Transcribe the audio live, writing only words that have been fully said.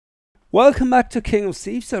Welcome back to King of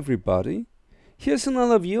Thieves, everybody. Here's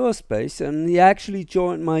another viewer space, and he actually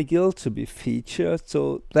joined my guild to be featured,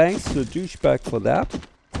 so thanks to douchebag for that.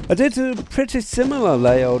 I did a pretty similar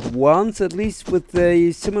layout once, at least with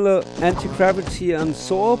a similar anti-gravity and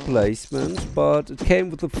sword placement, but it came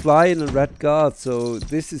with a fly and a red guard, so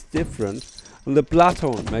this is different. And the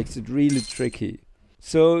Bloodhound makes it really tricky.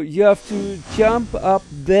 So you have to jump up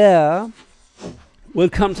there. We'll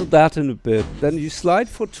come to that in a bit. Then you slide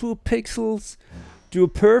for 2 pixels, do a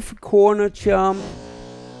perfect corner jump,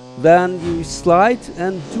 then you slide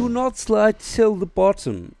and do not slide till the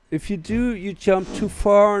bottom. If you do, you jump too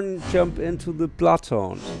far and jump into the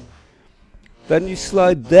Bloodhound. Then you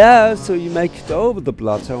slide there, so you make it over the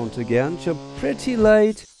Bloodhound again, jump pretty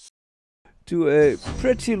late, do a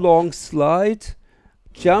pretty long slide,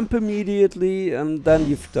 jump immediately, and then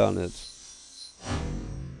you've done it.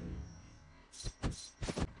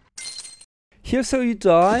 Here's how you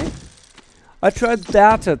die. I tried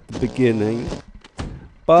that at the beginning,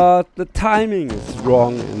 but the timing is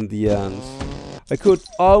wrong in the end. I could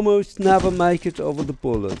almost never make it over the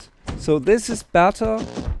bullet. So this is better,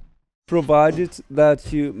 provided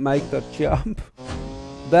that you make that jump.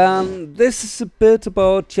 Then this is a bit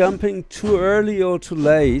about jumping too early or too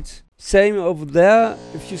late. Same over there,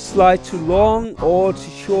 if you slide too long or too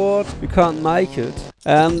short, you can't make it.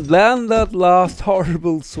 And then that last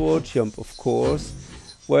horrible sword jump, of course,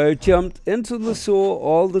 where I jumped into the sword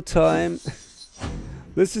all the time.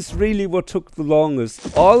 This is really what took the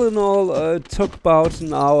longest. All in all, it took about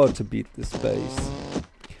an hour to beat this base.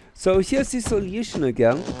 So here's the solution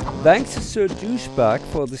again. Thanks to Sir Douchebag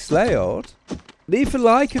for this layout. Leave a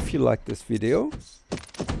like if you liked this video.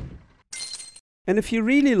 And if you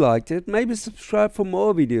really liked it, maybe subscribe for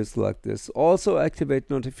more videos like this. Also activate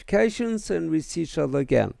notifications, and we see each other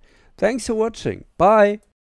again. Thanks for watching. Bye!